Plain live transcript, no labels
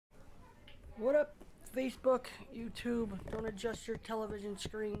What up, Facebook, YouTube? Don't adjust your television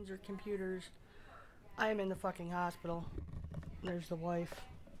screens or computers. I am in the fucking hospital. There's the wife.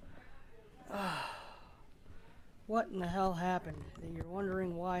 What in the hell happened? You're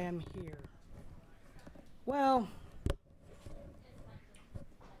wondering why I'm here. Well,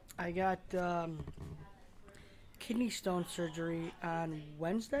 I got kidney stone surgery on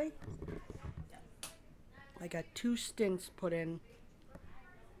Wednesday. I got 2 stents put in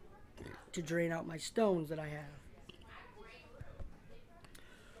to drain out my stones that I have.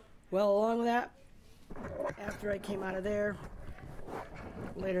 Well, along with that, after I came out of there,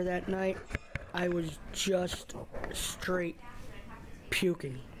 later that night, I was just straight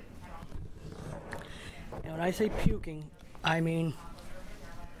puking. And when I say puking, I mean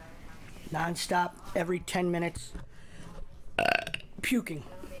non-stop, every 10 minutes, puking.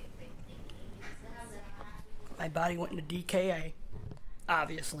 My body went into DKA,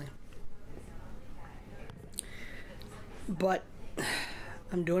 obviously. But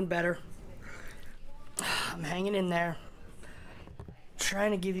I'm doing better. I'm hanging in there.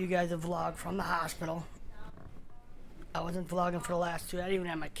 Trying to give you guys a vlog from the hospital. I wasn't vlogging for the last 2. I didn't even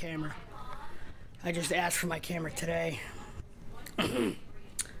have my camera. I just asked for my camera today. And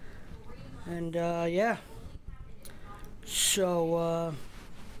yeah. So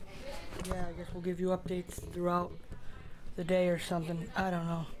yeah, I guess we'll give you updates throughout the day or something. I don't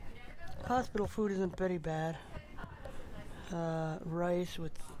know. Hospital food isn't very bad. Rice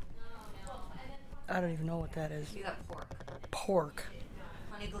with, I don't even know what that is. You got pork. Pork.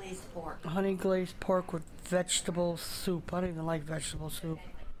 Honey glazed pork. Honey glazed pork with vegetable soup. I don't even like vegetable soup.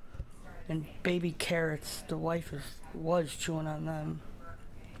 And baby carrots. The wife was chewing on them.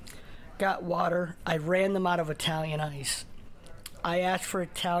 Got water. I ran them out of Italian ice. I asked for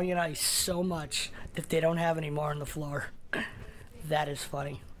Italian ice so much that they don't have any more on the floor. That is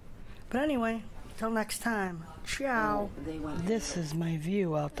funny. But anyway, till next time. Ciao. This is my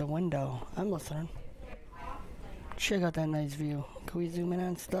view out the window. I'm listening. Check out that nice view. Can we zoom in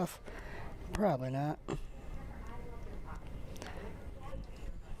on stuff? Probably not.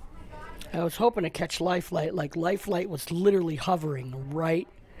 I was hoping to catch Lifelight. Like, Lifelight was literally hovering right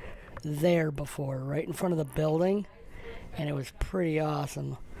there before, right in front of the building. And it was pretty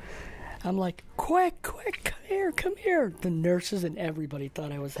awesome. I'm like, quick, come here. The nurses and everybody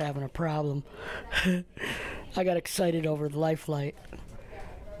thought I was having a problem. I got excited over the Lifelight.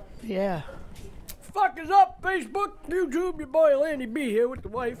 Yeah. Fuck is up, Facebook, YouTube, your boy Landy B here with the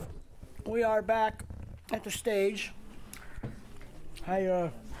wife. We are back at the stage.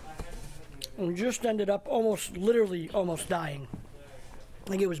 I just ended up literally almost dying.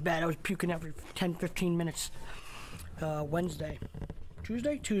 Like, it was bad. I was puking every 10-15 minutes. Wednesday.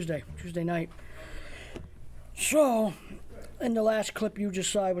 Tuesday night. So, in the last clip you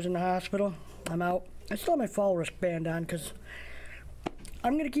just saw, I was in the hospital. I'm out. I still have my fall risk band on because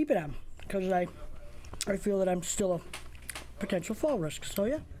I'm going to keep it on because I feel that I'm still a potential fall risk. So,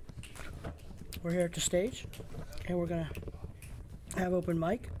 yeah. We're here at the stage and we're going to have open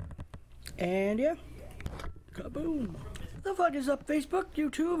mic. And, yeah. Kaboom. The fuck is up, Facebook,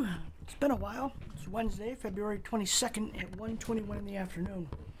 YouTube? It's been a while. It's Wednesday, February 22nd at 1:21 in the afternoon.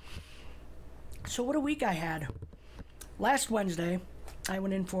 So what a week I had. Last Wednesday, I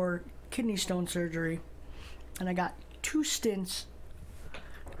went in for kidney stone surgery, and I got 2 stents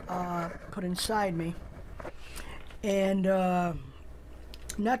put inside me. And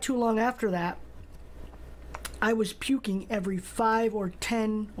not too long after that, I was puking every 5 or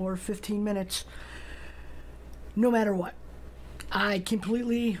 10 or 15 minutes, no matter what. I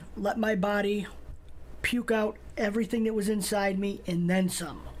completely let my body puke out everything that was inside me and then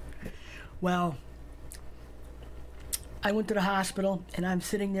some. Well, I went to the hospital and I'm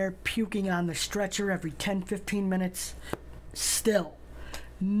sitting there puking on the stretcher every 10-15 minutes. Still,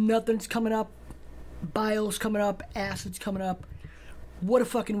 nothing's coming up. Bile's coming up. Acid's coming up. What a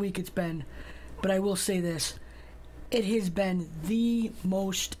fucking week it's been. But I will say this. It has been the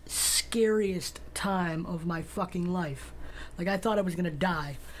most scariest time of my fucking life. Like, I thought I was going to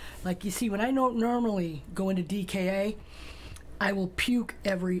die. Like, you see, when I don't normally go into DKA, I will puke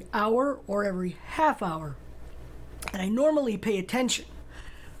every hour or every half hour. And I normally pay attention.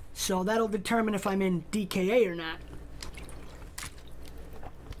 So that'll determine if I'm in DKA or not.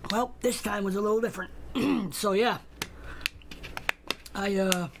 Well, this time was a little different. So, yeah.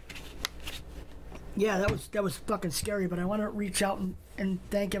 Yeah, that was fucking scary. But I want to reach out and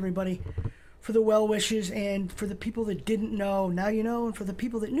thank everybody for the well wishes, and for the people that didn't know, now you know, and for the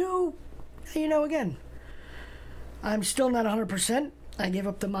people that knew, now you know again. I'm still not 100%. I gave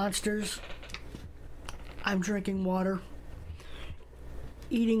up the monsters. I'm drinking water,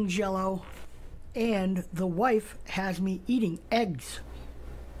 eating Jell-O, And the wife has me eating eggs.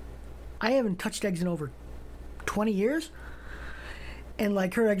 I haven't touched eggs in over 20 years. And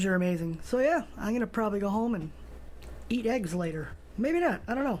like, her eggs are amazing. So yeah, I'm gonna probably go home and eat eggs later. Maybe not,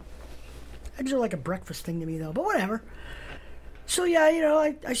 I don't know. Eggs are like a breakfast thing to me though, but whatever. So yeah, you know,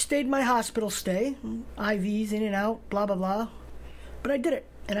 I stayed my hospital stay. IVs in and out, blah, blah, blah. But I did it,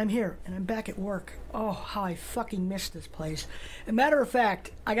 and I'm here, and I'm back at work. Oh, how I fucking missed this place. As a matter of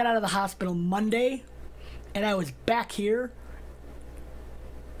fact, I got out of the hospital Monday, and I was back here.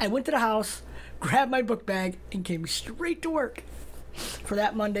 I went to the house, grabbed my book bag, and came straight to work for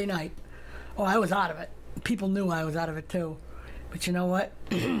that Monday night. Oh, I was out of it. People knew I was out of it too. But you know what?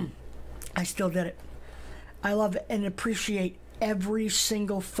 I still did it. I love and appreciate every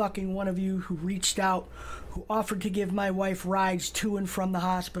single fucking one of you who reached out, who offered to give my wife rides to and from the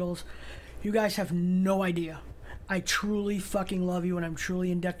hospitals. You guys have no idea. I truly fucking love you, and I'm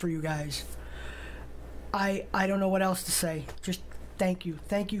truly in debt for you guys. I don't know what else to say. Just thank you.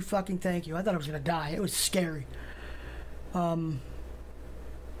 Thank you, fucking thank you. I thought I was gonna die. It was scary. I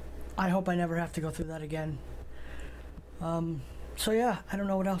hope I never have to go through that again. So yeah, I don't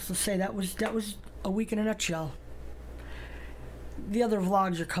know what else to say. That was a week in a nutshell. The other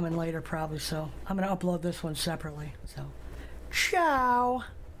vlogs are coming later probably, so I'm gonna upload this one separately. So, ciao.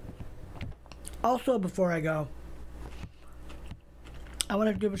 Also, before I go, I want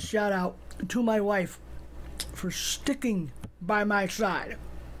to give a shout out to my wife for sticking by my side.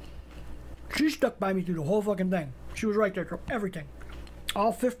 She stuck by me through the whole fucking thing. She was right there through everything.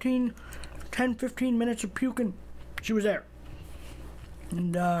 All 10, 15 minutes of puking, she was there.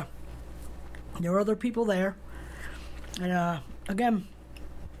 And there were other people there. And again,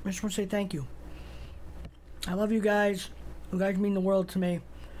 I just want to say thank you. I love you guys. You guys mean the world to me.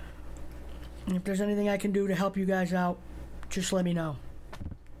 And if there's anything I can do to help you guys out, just let me know.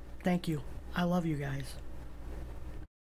 Thank you. I love you guys.